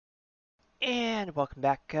And welcome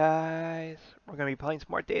back, guys. We're going to be playing some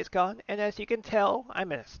more Days Gone, and as you can tell,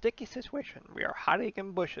 I'm in a sticky situation. We are hiding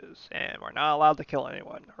in bushes, and we're not allowed to kill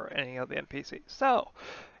anyone or any of the NPCs. So,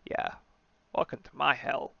 yeah, welcome to my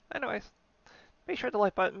hell. Anyways, make sure to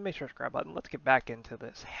like button, make sure to subscribe button. Let's get back into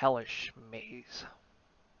this hellish maze.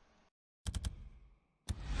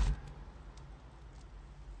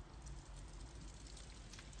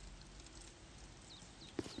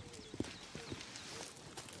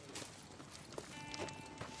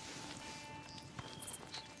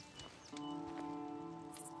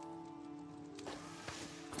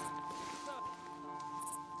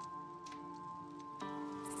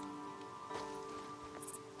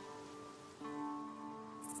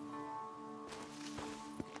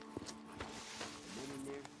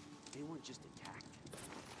 They weren't just attacked,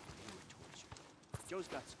 they were tortured. Joe's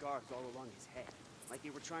got scars all along his head, like they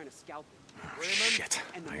were trying to scalp him. Oh, shit.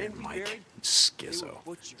 And the Iron men we Mike. buried, Schizo.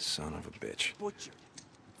 butchered. Son of a bitch. Butchered.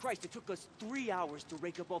 Christ, it took us 3 hours to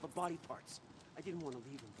rake up all the body parts. I didn't want to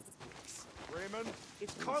leave him for the police. Raymond?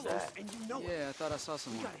 It's Carlos, and you know it. Yeah, I thought I saw We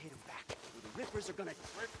someone. gotta hit him back, or the Rippers are gonna...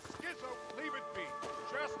 Schizo, leave it be.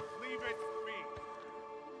 Just leave it be.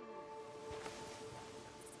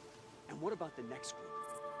 And what about the next group,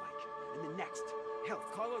 Mike? And the next? Hell,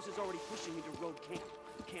 Carlos is already pushing into Road Camp.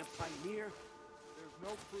 Camp Pioneer. There's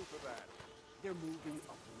no proof of that. They're moving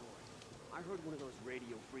up north. I heard one of those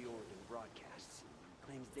Radio Free Oregon broadcasts.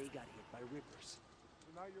 Claims they got hit by Rippers.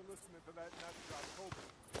 So now you're listening to that nut job Colby.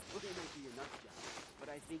 Well, they might be a nut job,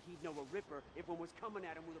 but I think he'd know a Ripper if one was coming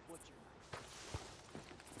at him with a butcher knife.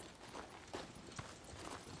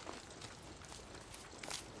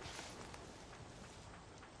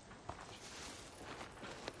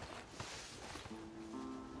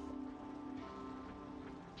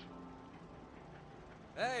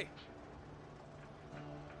 Hey!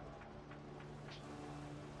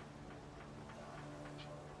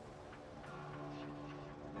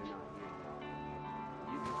 They're not here.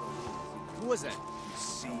 You can go in and see. Who was that?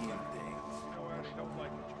 Seeing things. You know, Eddie, don't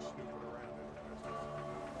like it, you snooping around in the business.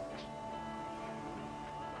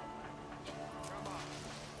 Come on.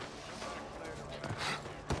 Come back later when I have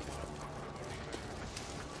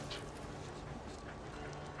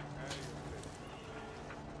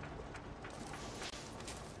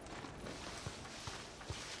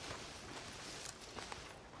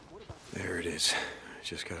There it is.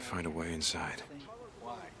 Just gotta find a way inside.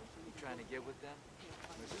 Why? You trying to get with them?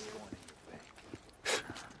 Or is this going in your bank? Oh,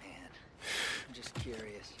 man. I'm just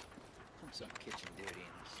curious. Some kitchen duty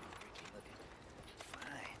and I'll see Ricky looking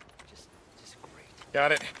fine. Just great.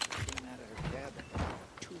 Got it. Came out of her cabin.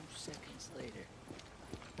 2 seconds later.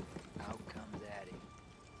 Out comes Addie.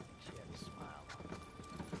 She had a smile on her.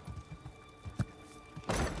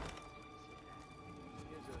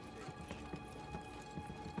 Here's those days.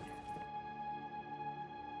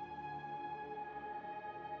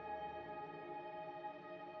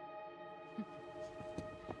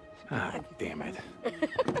 Ah, damn it.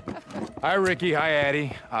 Hi, Ricky. Hi,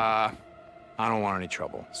 Addie. I don't want any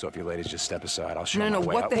trouble, so if you ladies just step aside, I'll show No, my no,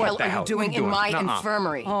 way. what the hell are you doing in my Nuh-uh.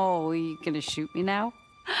 infirmary? Oh, are you gonna shoot me now?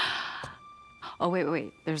 Oh,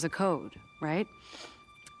 wait. There's a code, right?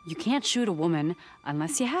 You can't shoot a woman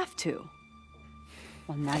unless you have to.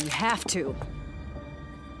 Well, now you have to.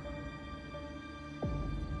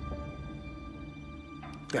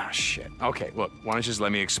 Ah, shit. Okay, look, why don't you just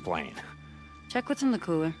let me explain? Check what's in the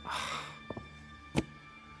cooler.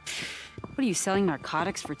 What are you, selling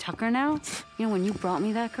narcotics for Tucker now? You know, when you brought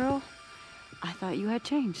me that girl, I thought you had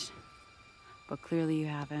changed. But clearly you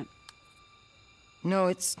haven't. No,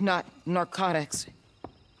 it's not narcotics.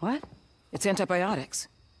 What? It's antibiotics.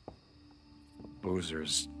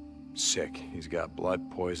 Boozer's sick. He's got blood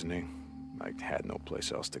poisoning. I had no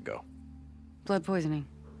place else to go. Blood poisoning.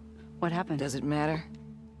 What happened? Does it matter?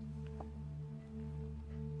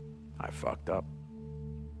 I fucked up.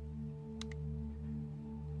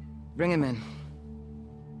 Bring him in.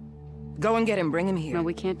 Go and get him, bring him here. No,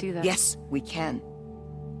 we can't do that. Yes, we can.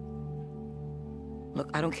 Look,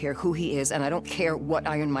 I don't care who he is, and I don't care what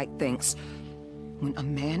Iron Mike thinks. When a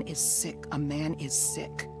man is sick, a man is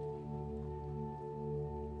sick.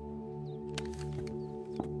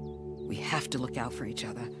 We have to look out for each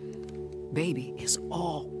other. Baby is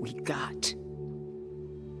all we got.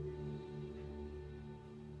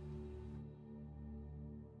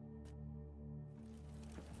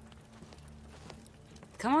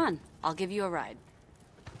 Come on, I'll give you a ride.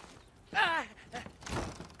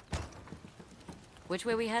 Which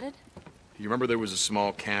way we headed? You remember there was a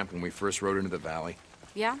small camp when we first rode into the valley?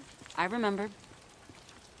 Yeah, I remember.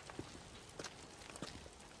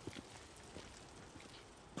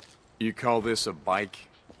 You call this a bike?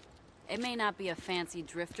 It may not be a fancy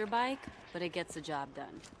drifter bike, but it gets the job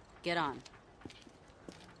done. Get on.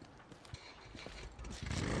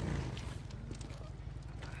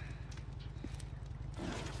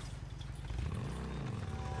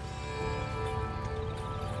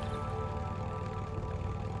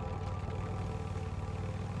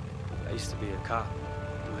 I used to be a cop,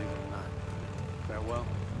 believe it or not. Farewell.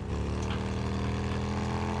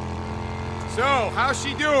 So, how's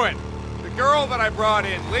she doing? The girl that I brought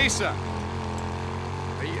in, Lisa.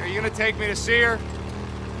 Are you gonna take me to see her?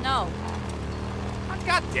 No, Oh,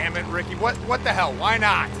 God damn it, Ricky. What the hell? Why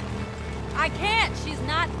not? I can't. She's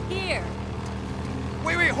not here.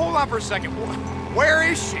 Wait, hold on for a second. Where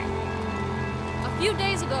is she? A few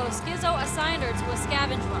days ago, Skizzo assigned her to a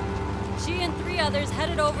scavenge run. She and 3 others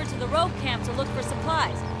headed over to the road camp to look for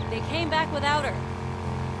supplies. They came back without her.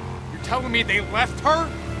 You're telling me they left her?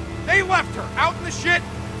 They left her out in the shit?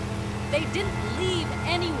 They didn't leave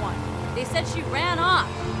anyone. They said she ran off.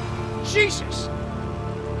 Jesus!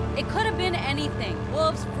 It could have been anything.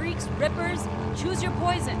 Wolves, freaks, rippers. Choose your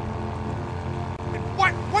poison.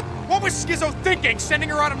 What was Skizzo thinking, sending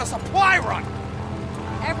her out on a supply run?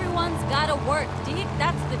 Everyone's gotta work, Deke.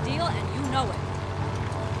 That's the deal, and you know it.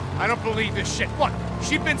 I don't believe this shit. Look,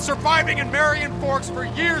 she'd been surviving in Marion Forks for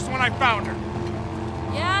years when I found her.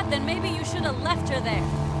 Yeah, then maybe you should have left her there.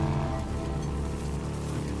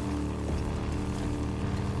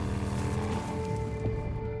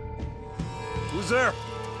 Who's there?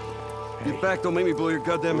 Get back, don't make me blow your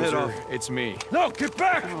goddamn head off. It's me. No, get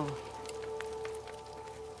back! Oh.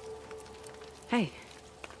 Hey.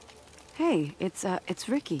 Hey, it's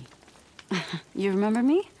Ricky. You remember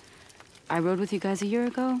me? I rode with you guys a year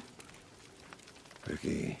ago.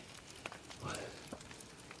 Ricky. What?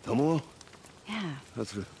 Tumalo? Yeah,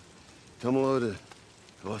 That's what... Tumalo to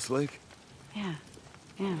Lost Lake? yeah.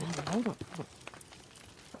 Hold up.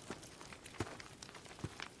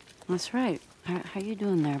 That's right. How you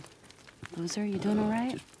doing there, loser? You doing all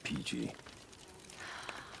right? Just PG.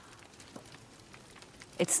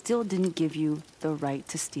 It still didn't give you the right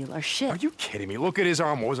to steal our shit. Are you kidding me? Look at his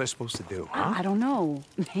arm. What was I supposed to do, huh? I don't know.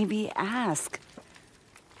 Maybe ask.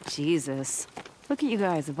 Jesus. Look at you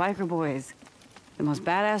guys, the biker boys. The most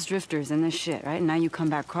badass drifters in this shit, right? Now you come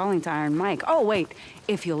back crawling to Iron Mike. Oh, wait.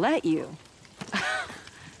 If he'll let you.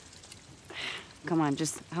 Come on,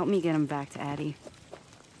 just help me get him back to Addie.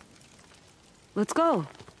 Let's go.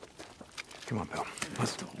 Come on, pal. I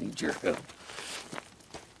don't need your help.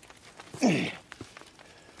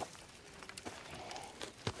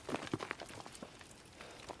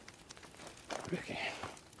 Ricky.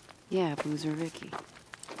 Yeah, Boozer Ricky.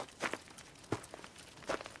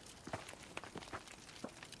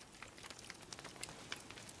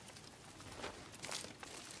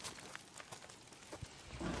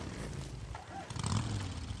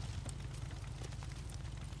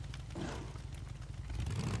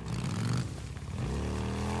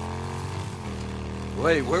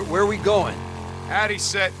 Wait, where are we going? Addie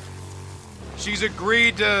said she's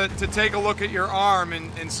agreed to take a look at your arm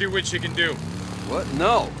and see what she can do. What?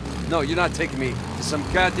 No. No, you're not taking me to some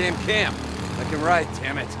goddamn camp. I can ride,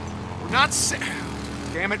 damn it. We're not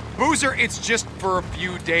Damn it. Boozer, it's just for a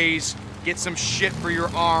few days. Get some shit for your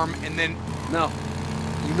arm, and then... No.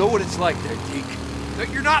 You know what it's like there,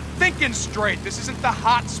 Deke. You're not thinking straight. This isn't the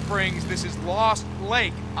hot springs. This is Lost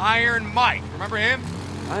Lake. Iron Mike. Remember him?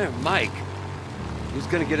 Iron Mike? He was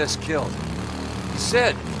gonna get us killed. He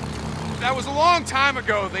said. That was a long time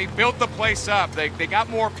ago. They built the place up. They got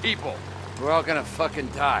more people. We're all gonna fucking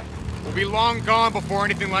die. We'll be long gone before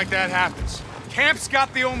anything like that happens. Camp's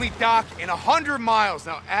got the only dock in 100 miles.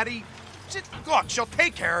 Now, Addie, look, she'll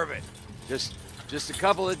take care of it. Just a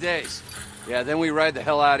couple of days. Yeah, then we ride the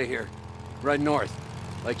hell out of here. Ride north,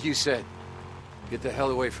 like you said. Get the hell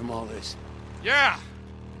away from all this. Yeah.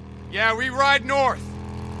 Yeah, we ride north.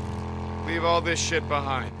 Leave all this shit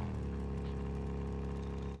behind.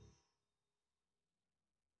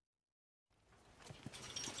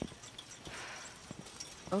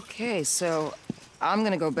 Okay, so I'm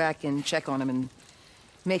gonna go back and check on him and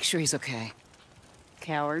make sure he's okay.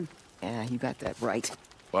 Coward. Yeah, you got that right.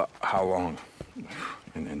 Well, how long?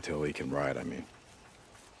 And until he can ride, I mean.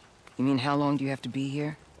 You mean how long do you have to be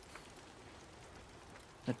here?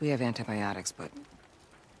 Look, we have antibiotics, but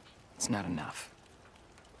it's not enough.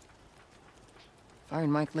 If Iron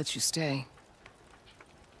Mike lets you stay,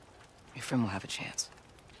 your friend will have a chance.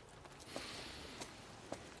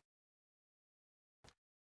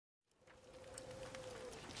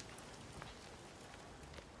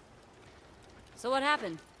 So what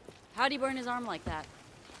happened? How'd he burn his arm like that?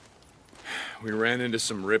 We ran into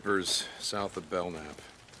some rippers south of Belknap.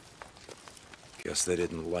 Guess they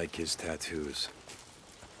didn't like his tattoos.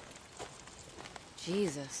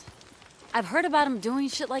 Jesus. I've heard about them doing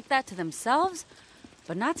shit like that to themselves,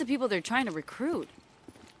 but not to people they're trying to recruit.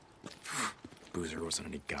 Boozer wasn't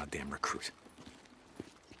any goddamn recruit.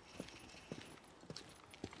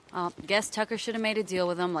 Guess Tucker should have made a deal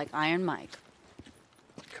with him like Iron Mike.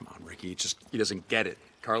 Come on, Ricky, he doesn't get it.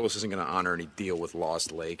 Carlos isn't gonna honor any deal with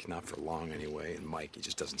Lost Lake, not for long anyway, and Mike, he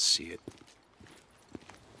just doesn't see it.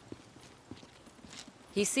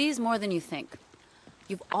 He sees more than you think.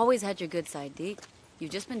 You've always had your good side, Deke.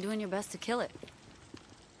 You've just been doing your best to kill it.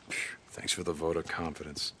 Thanks for the vote of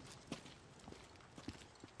confidence.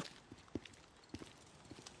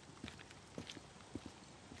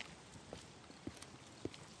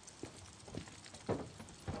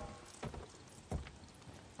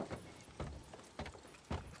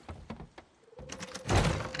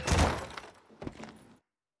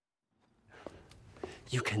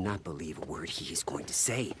 You cannot believe a word he is going to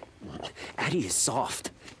say. Addie is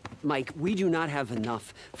soft. Mike, we do not have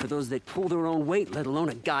enough for those that pull their own weight, let alone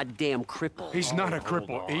a goddamn cripple. He's not a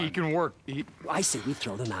cripple. He can work. I say we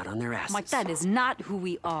throw them out on their asses. Mike, that is not who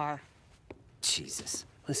we are. Jesus,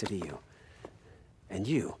 listen to you. And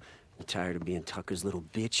you tired of being Tucker's little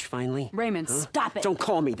bitch, finally? Raymond, huh? stop it. Don't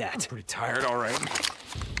call me that. Pretty tired, all right.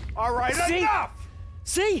 All right, See? enough!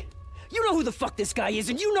 See? You know who the fuck this guy is,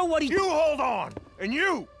 and you know what he... You hold on! And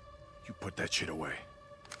you put that shit away.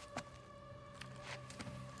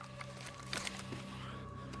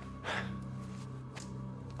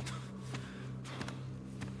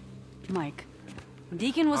 Mike,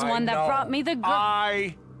 Deacon was one that brought me the girl.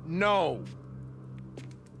 I know.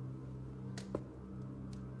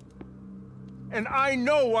 And I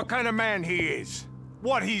know what kind of man he is.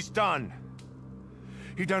 What he's done.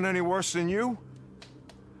 He done any worse than you?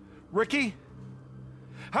 Ricky?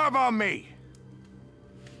 How about me?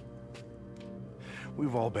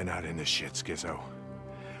 We've all been out in this shit, Skizzo.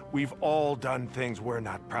 We've all done things we're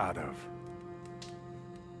not proud of.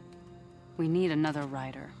 We need another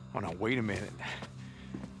rider. Oh, no, wait a minute.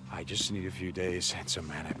 I just need a few days and some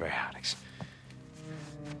antibiotics.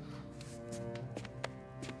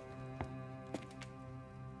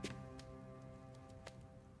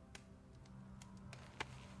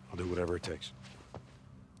 I'll do whatever it takes.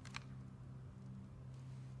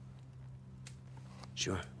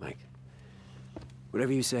 Sure, Mike.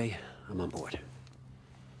 Whatever you say, I'm on board.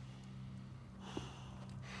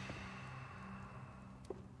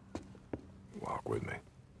 Walk with me.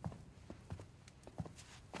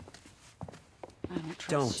 I don't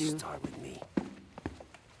trust you. Don't start with me.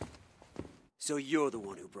 So you're the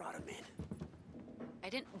one who brought him in. I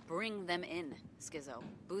didn't bring them in, Skizzo.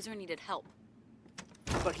 Boozer needed help.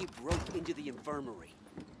 But he broke into the infirmary.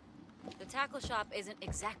 The tackle shop isn't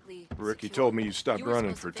exactly Ricky secure. told me you stopped You were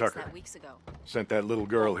running supposed for to fix Tucker. that weeks ago. Sent that little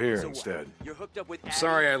girl here So what? instead. You're hooked up with I'm Addie,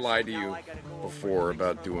 sorry I lied to so now you I gotta go over before and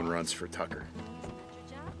about fix doing my runs for Tucker.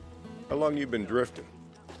 How long you been drifting?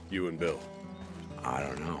 You and Bill? I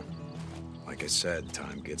don't know. Like I said,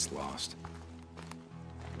 time gets lost.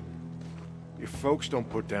 If folks don't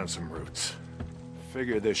put down some roots,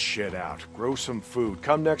 figure this shit out, grow some food,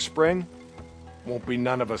 come next spring, won't be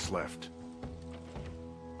none of us left.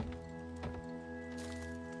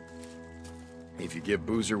 If you give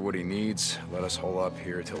Boozer what he needs, let us hole up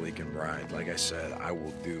here till he can ride. Like I said, I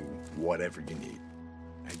will do whatever you need.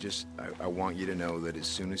 I want you to know that as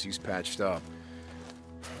soon as he's patched up,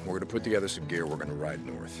 we're gonna put together some gear, we're gonna ride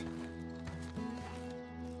north.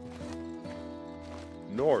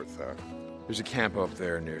 North, huh? There's a camp up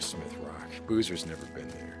there near Smith Rock. Boozer's never been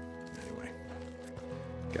there. Anyway,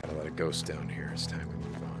 got a lot of ghosts down here. It's time we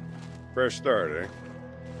move on. Fresh start, eh?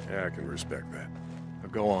 Yeah, I can respect that. Now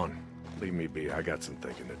go on. Leave me be. I got some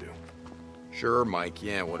thinking to do. Sure, Mike.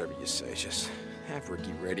 Yeah, whatever you say. Just have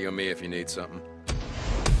Ricky radio me if you need something.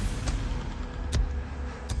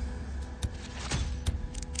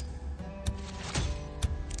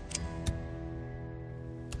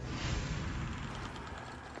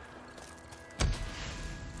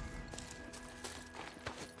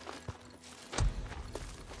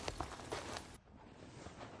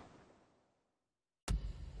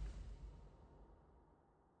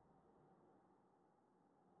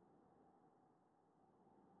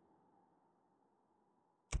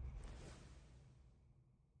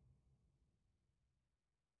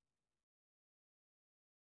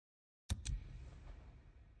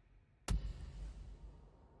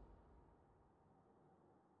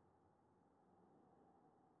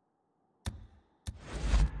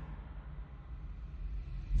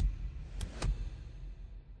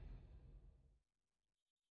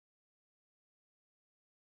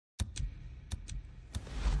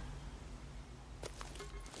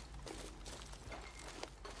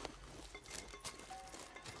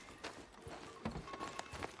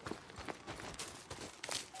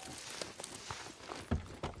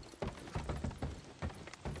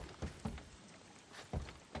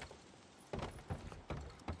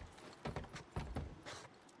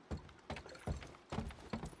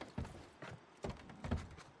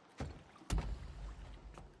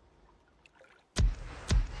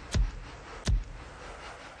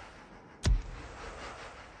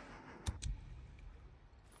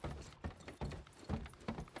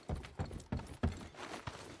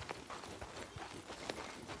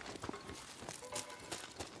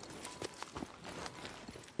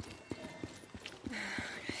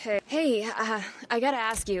 Hey, I gotta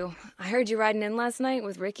ask you. I heard you riding in last night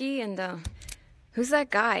with Ricky, and, who's that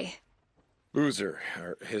guy? Boozer.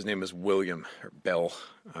 His name is William, or Bell.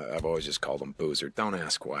 I've always just called him Boozer. Don't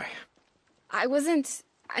ask why. I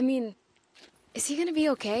mean, is he gonna be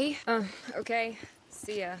okay? Okay.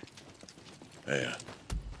 See ya. Hey,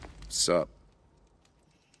 Sup?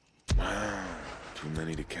 wow, too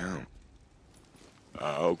many to count.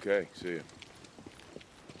 Okay, see ya.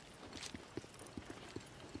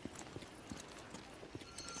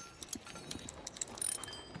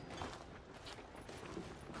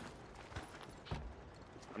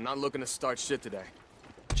 I'm not looking to start shit today.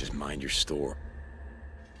 Just mind your store.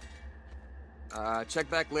 Check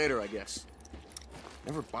back later, I guess.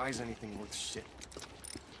 Never buys anything worth shit.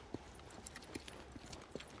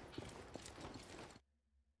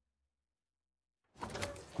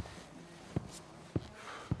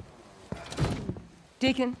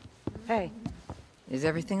 Deacon, hey. Is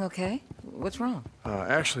everything okay? What's wrong?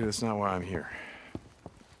 Actually, that's not why I'm here.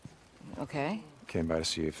 Okay. Came by to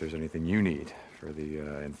see if there's anything you need for the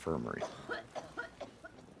infirmary.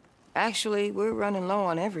 Actually, we're running low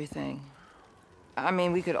on everything. I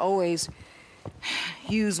mean, we could always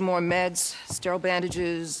use more meds, sterile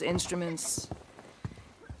bandages, instruments.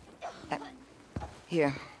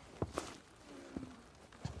 Here.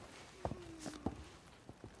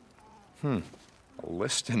 A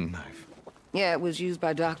Liston knife. Yeah, it was used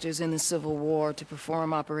by doctors in the Civil War to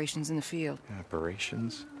perform operations in the field.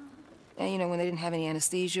 Operations? And you know, when they didn't have any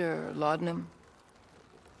anesthesia or laudanum.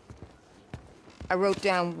 I wrote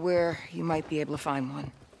down where you might be able to find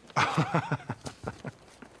one.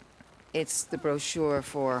 It's the brochure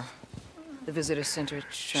for the visitor center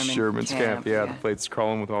at Sherman's Camp, yeah, the place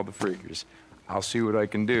crawling with all the freakers. I'll see what I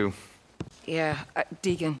can do. Yeah,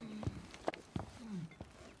 Deacon.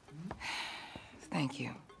 Thank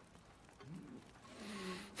you.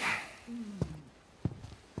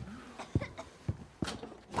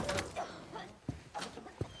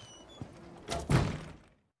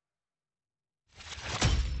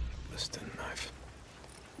 Liston knife.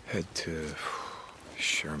 Head to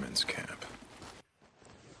Sherman's Camp.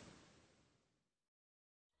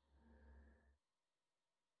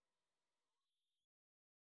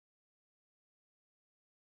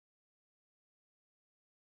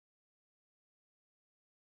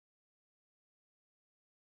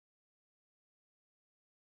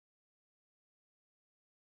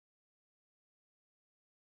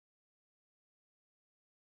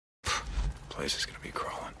 Place is gonna be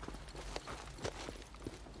crawling.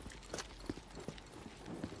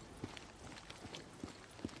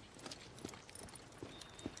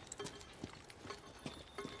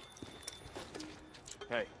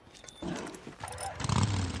 Hey.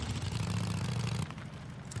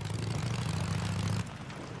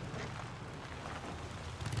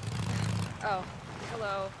 Oh,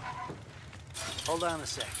 hello. Hold on a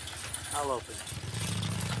sec. I'll open it.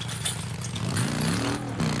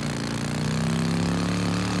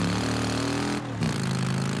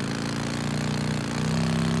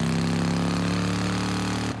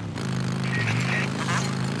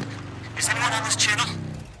 Is anyone on this channel?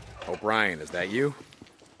 O'Brien, is that you?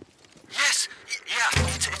 Yes. Yeah,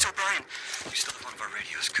 it's O'Brien. We still have one of our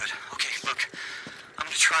radios. Good. Okay, look. I'm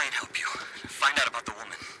gonna try and help you. Find out about the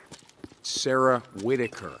woman. Sarah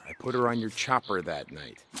Whitaker. I put her on your chopper that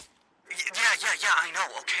night. Yeah, I know.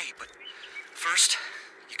 Okay, but first,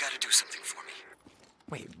 you gotta do something for me.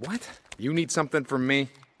 Wait, what? You need something from me?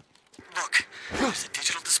 Look, there's a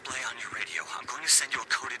digital display on your radio. I'm going to send you a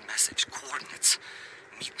coded message, coordinates.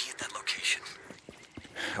 Meet me at that location.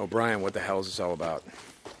 O'Brien, what the hell is this all about?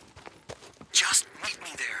 Just meet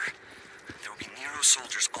me there. There will be Nero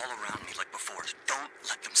soldiers all around me like before. Don't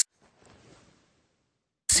let them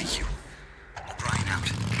see you. O'Brien out.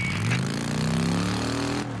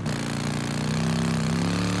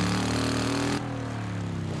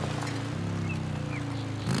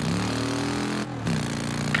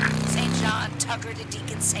 St. John, Tucker to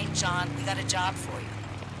Deacon St. John. We got a job for you.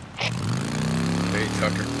 Hey,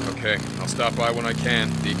 Tucker. Okay, I'll stop by when I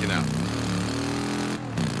can. Deacon out.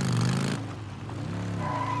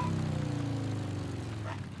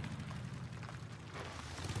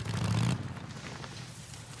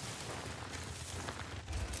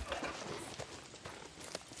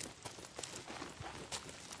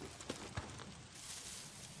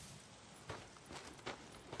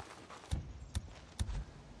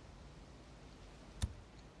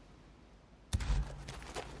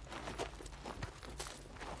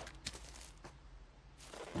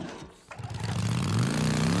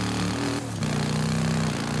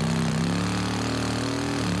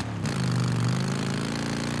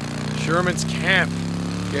 Sherman's Camp.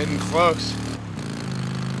 Getting close.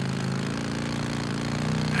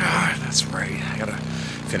 Ah, that's right. I gotta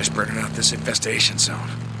finish burning out this infestation zone.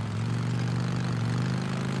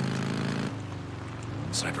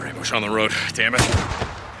 Sniper ambush on the road. Damn it.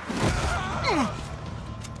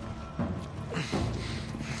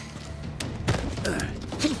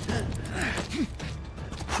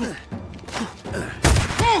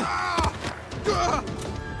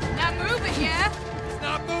 Not moving, yeah? It's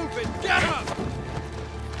not moving. Get up!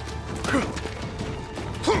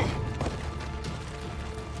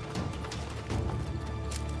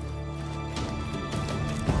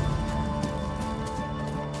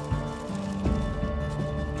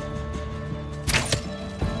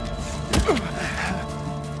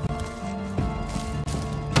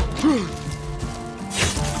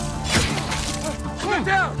 They're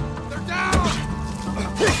down! They're down!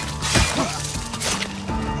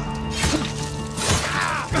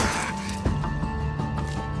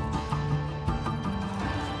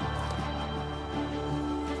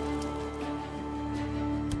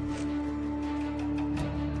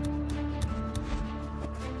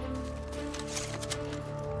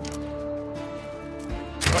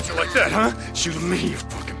 Watch it like that, huh? Shooting me, you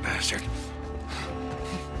fucking bastard.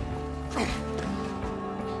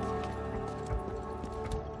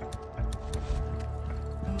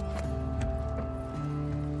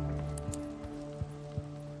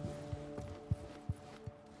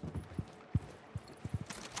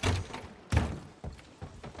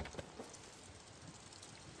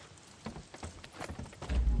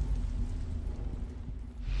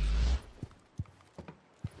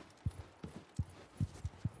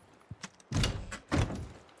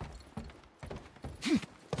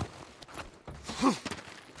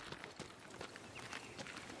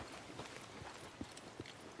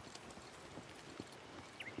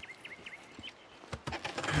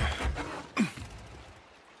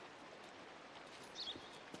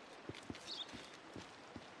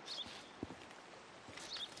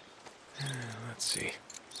 Let's see.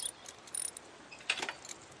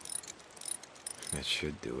 That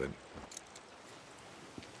should do it.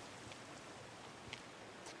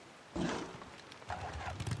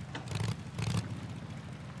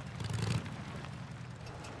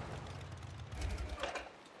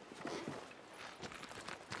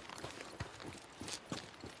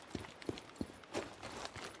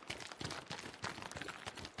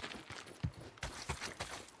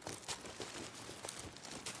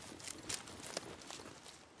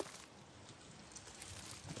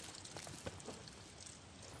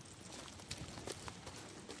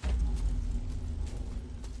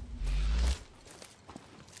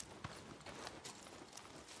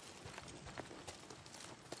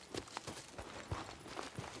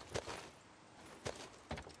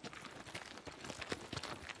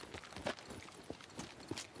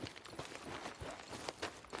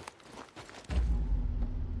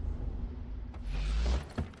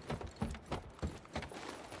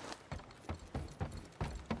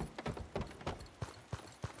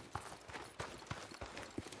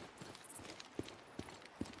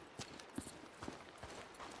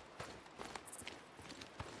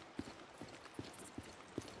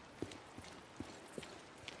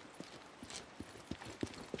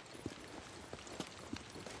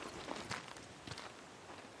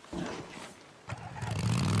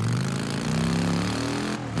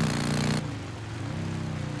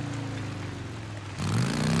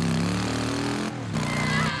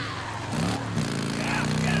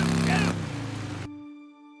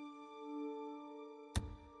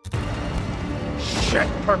 Shit,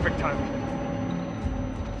 perfect timing.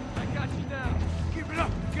 I got you now. Keep it up,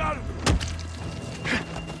 got him.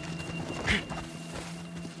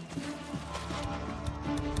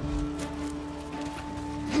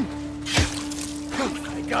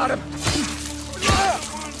 I got him.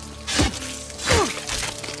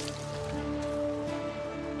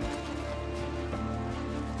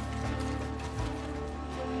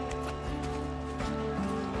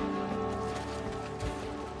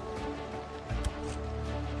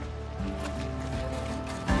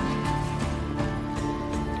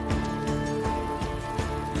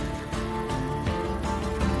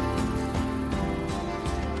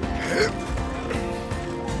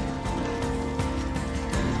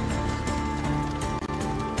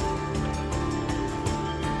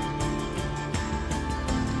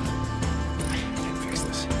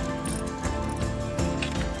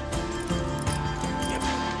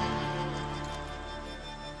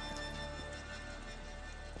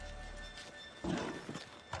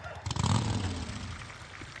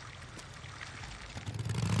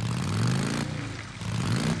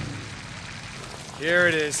 Here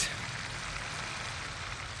it is.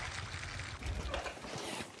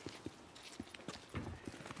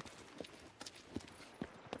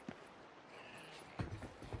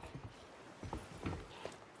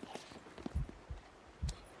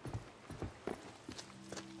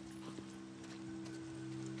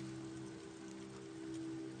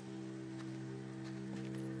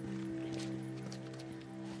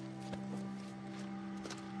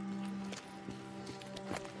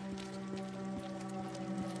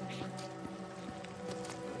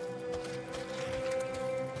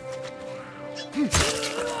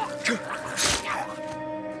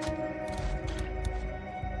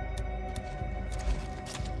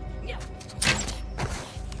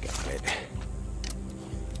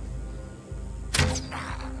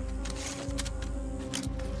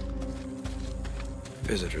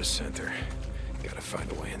 Visitor center. Gotta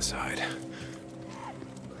find a way inside.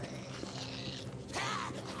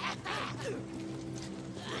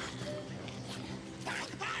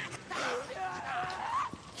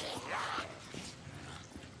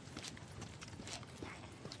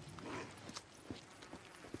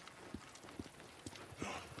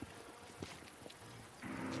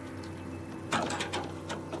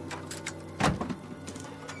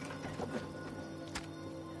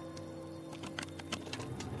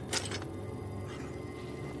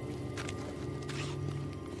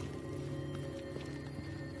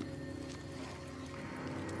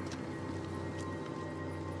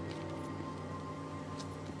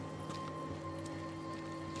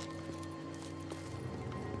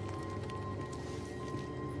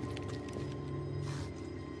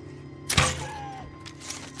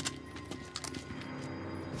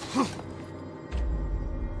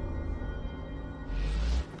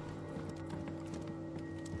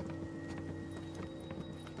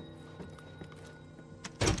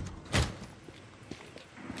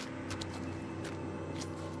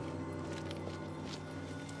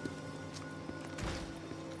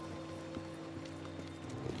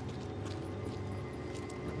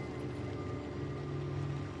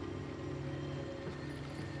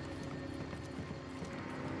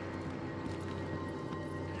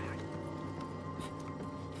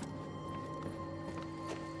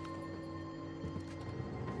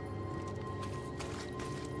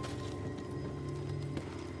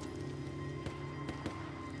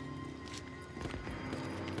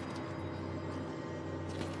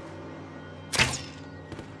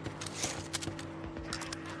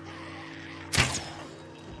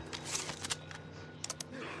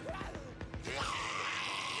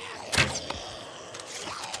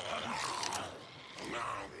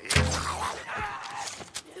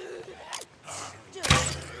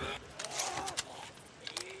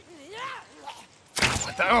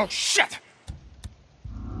 Oh, shit!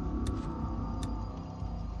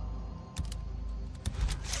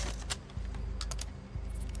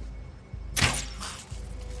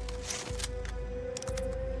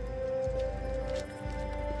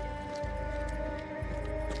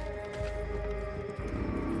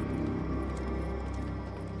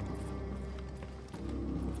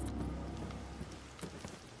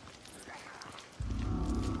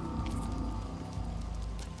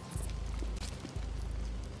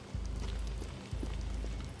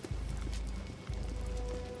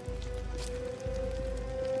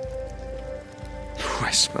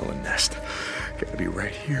 I smell a nest. Gotta be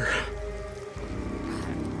right here.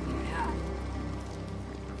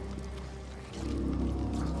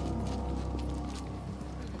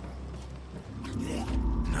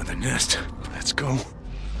 Another nest. Let's go.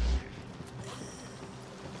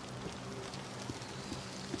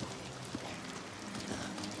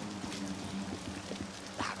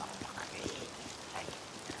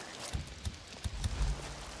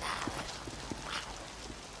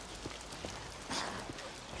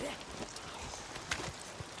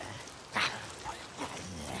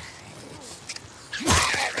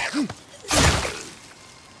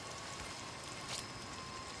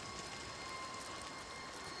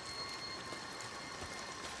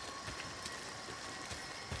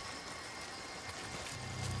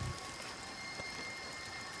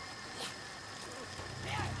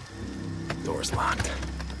 Door's locked.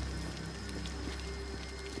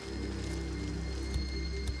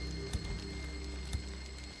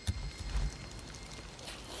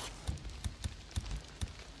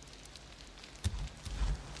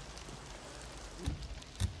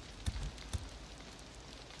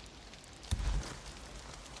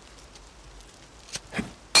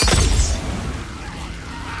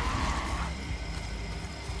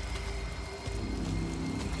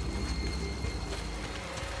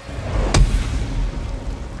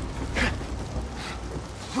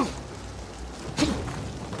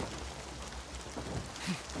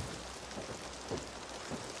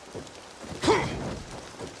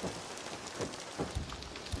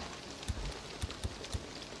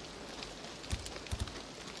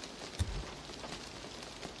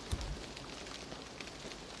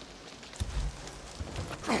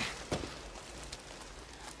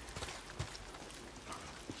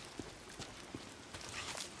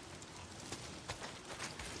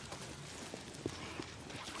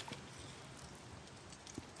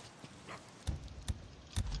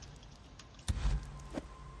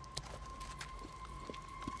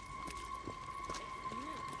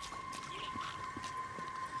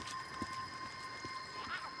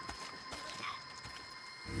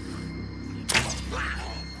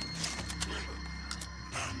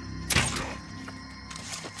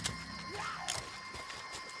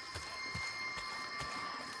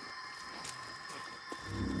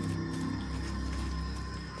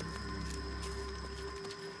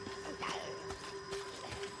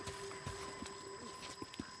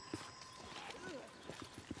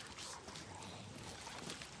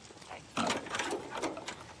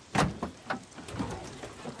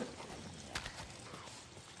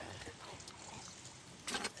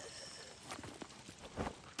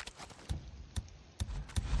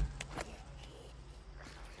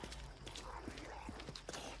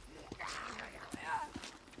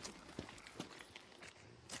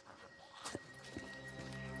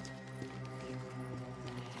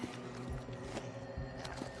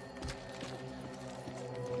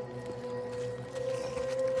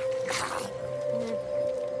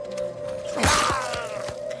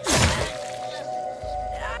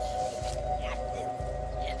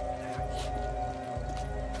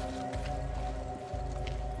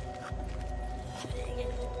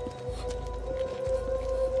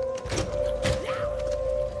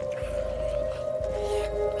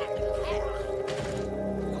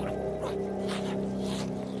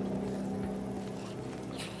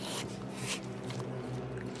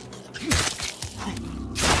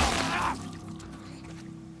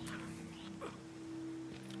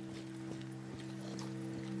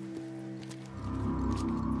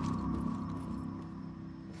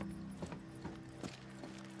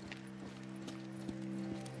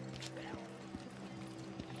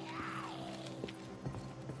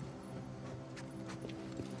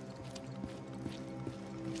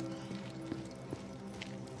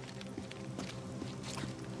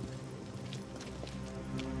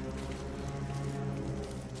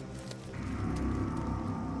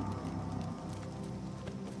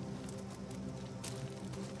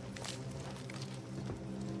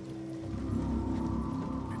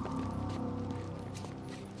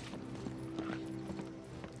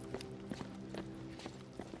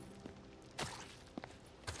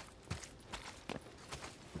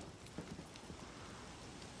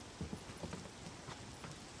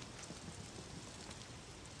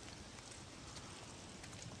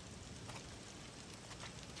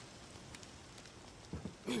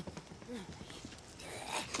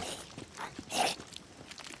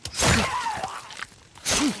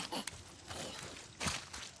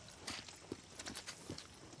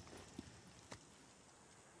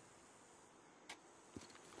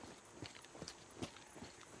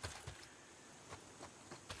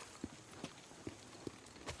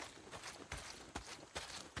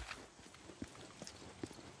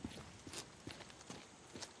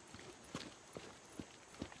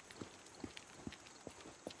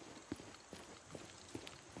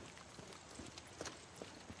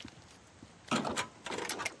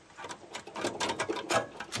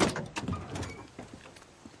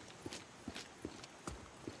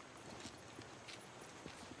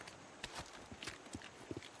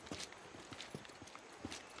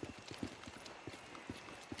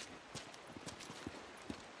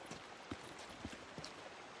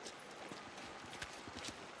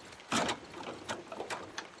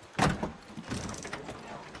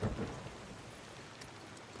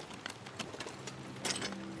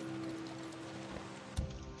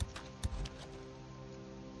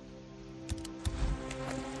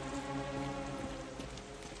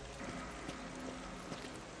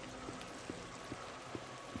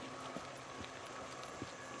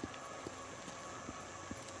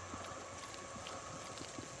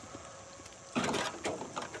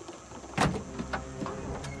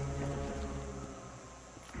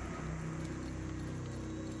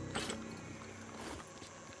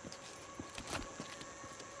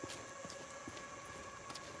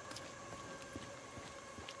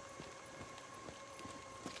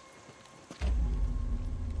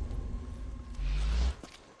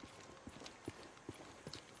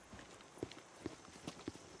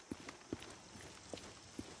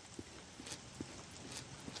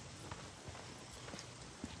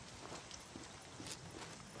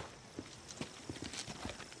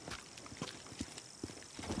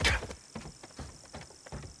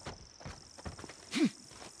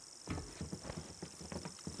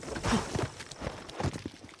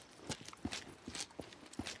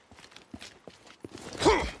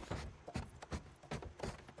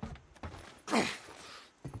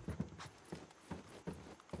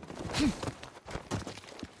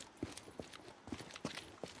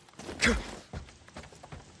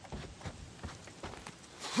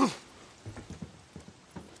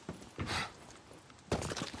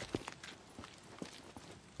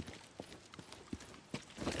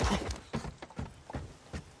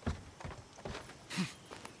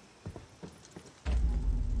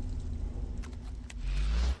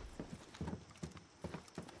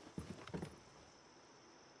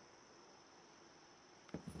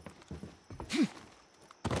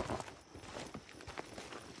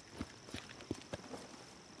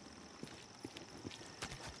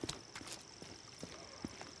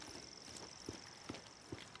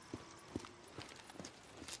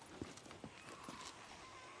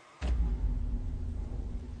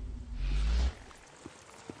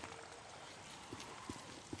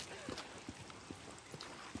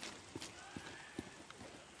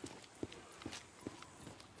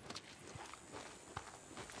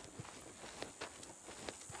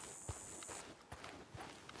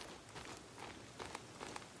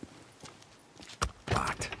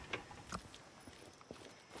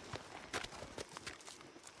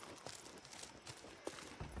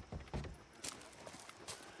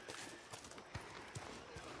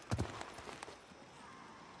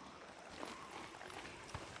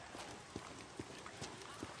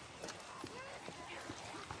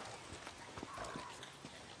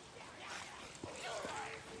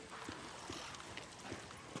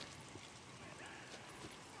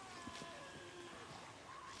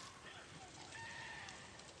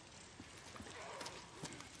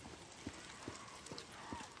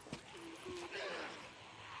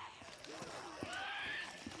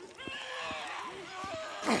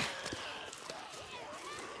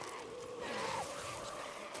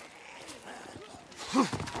 Okay.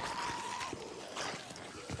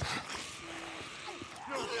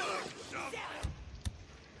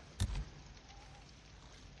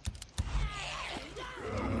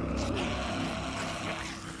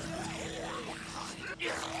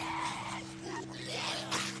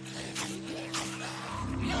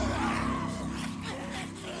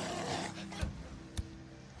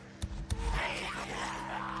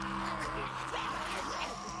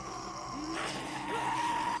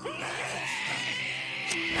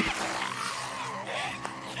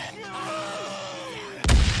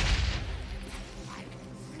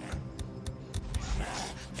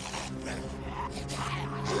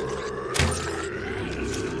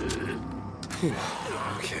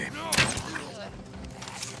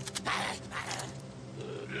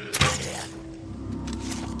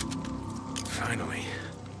 Finally.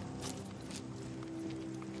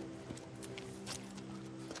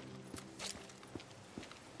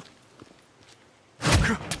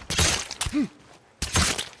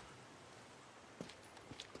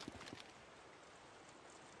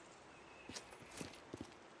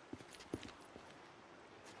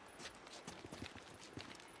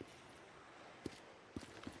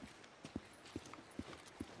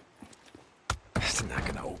 It's not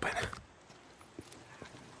gonna open.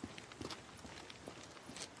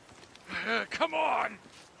 Come on!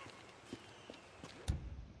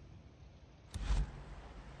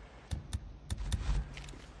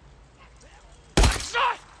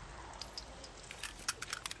 Shot!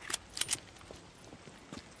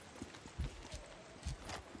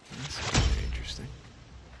 That's very interesting.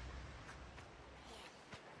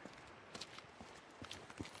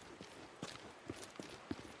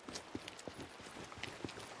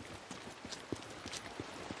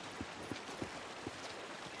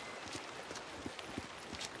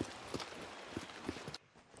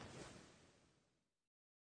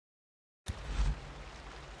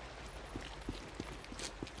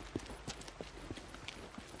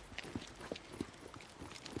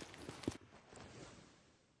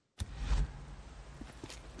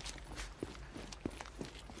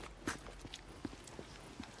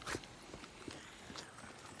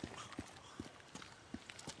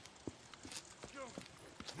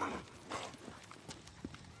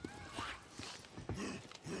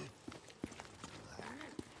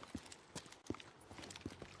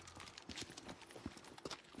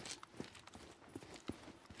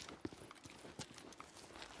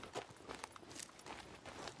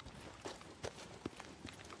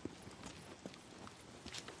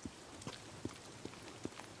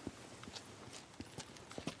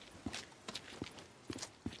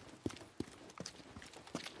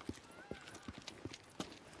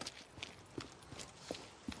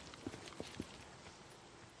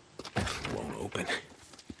 Won't open.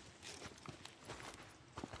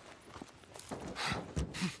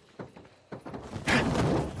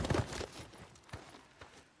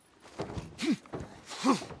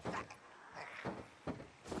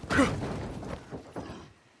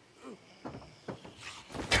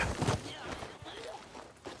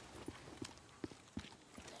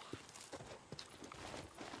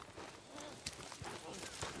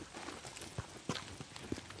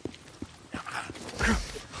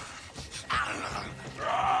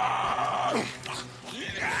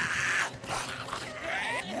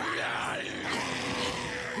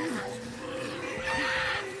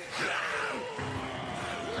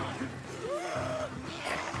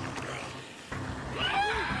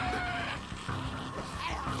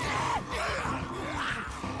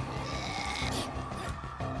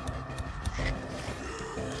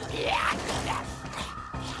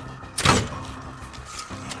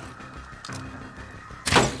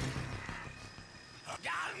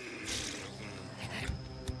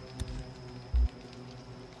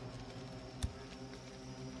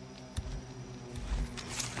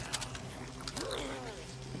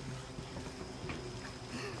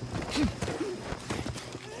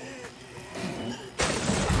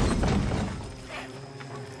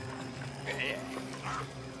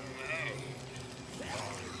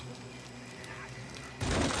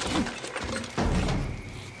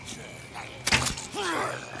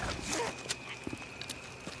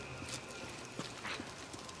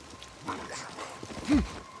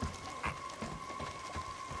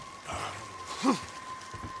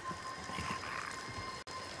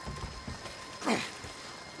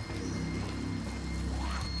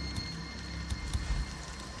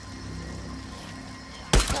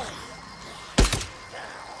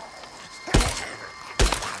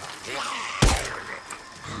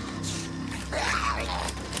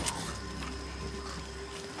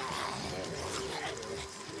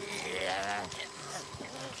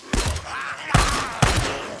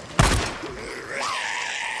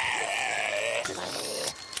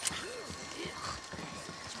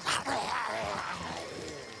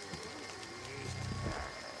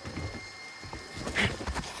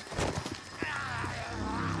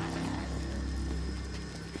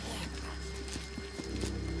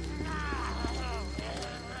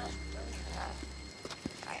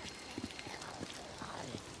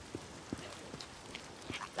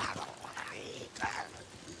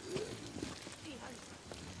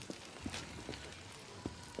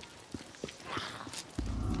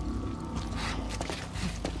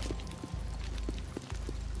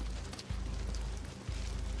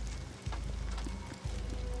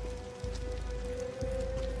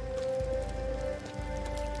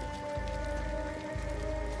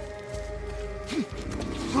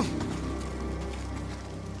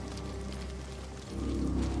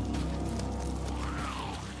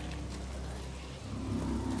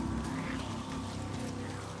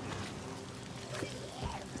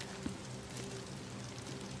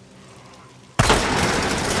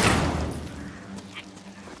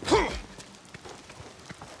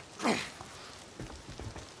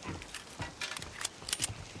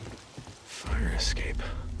 Fire escape.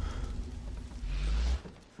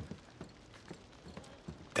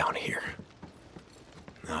 Down here.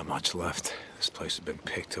 Not much left. This place has been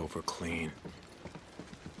picked over clean.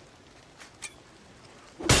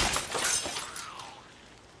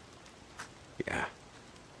 Yeah.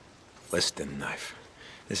 Less than a knife.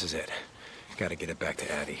 This is it. Gotta get it back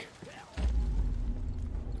to Addie.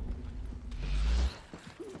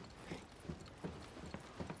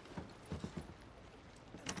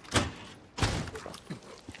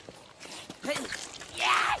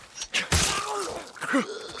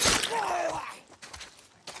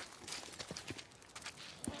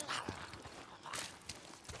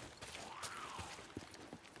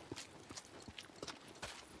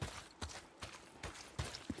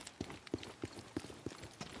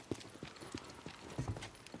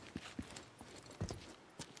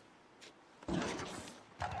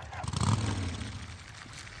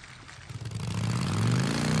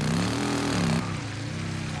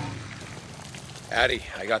 Addie,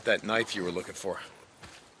 I got that knife you were looking for.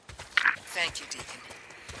 Thank you, Deacon.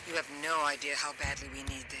 You have no idea how badly we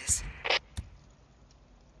need this.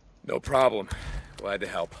 No problem. Glad to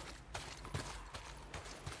help.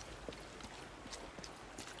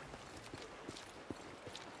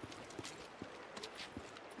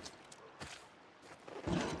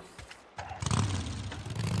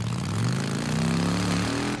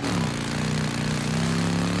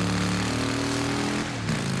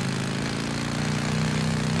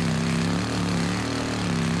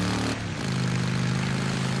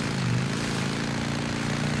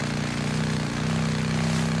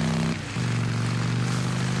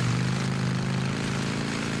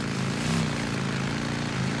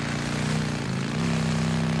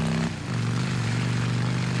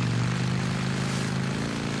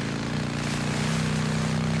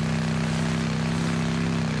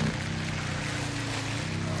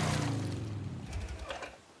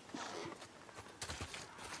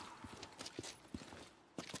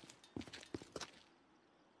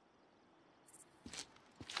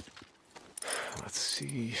 Let's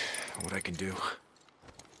see what I can do.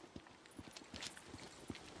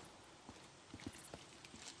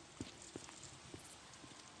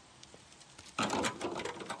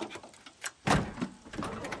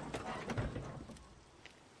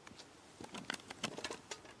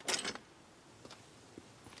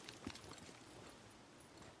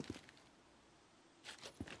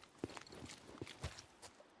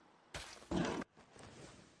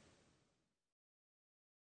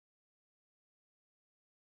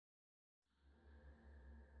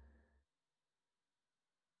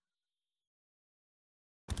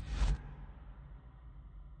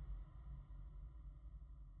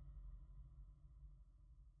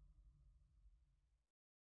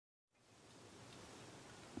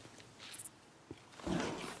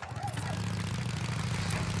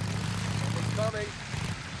 Coming.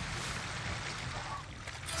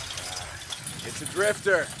 It's a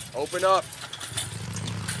drifter. Open up.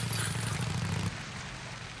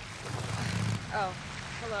 Oh,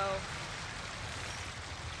 hello.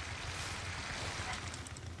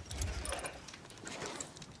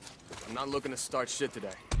 I'm not looking to start shit today.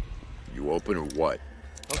 You open or what?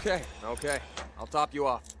 Okay. I'll top you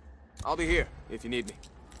off. I'll be here if you need me.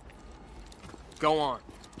 Go on.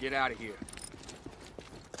 Get out of here.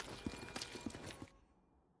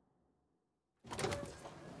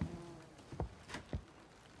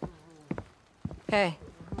 Hey.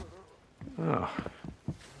 Oh.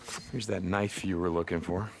 Here's that knife you were looking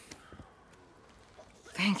for.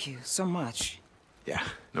 Thank you so much. Yeah,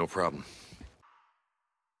 no problem.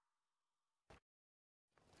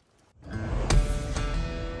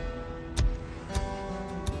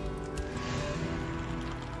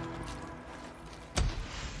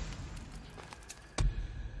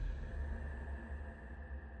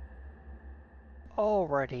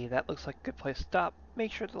 Alrighty, that looks like a good place to stop.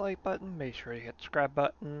 Make sure to like button, make sure to hit the subscribe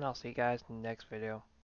button. I'll see you guys in the next video.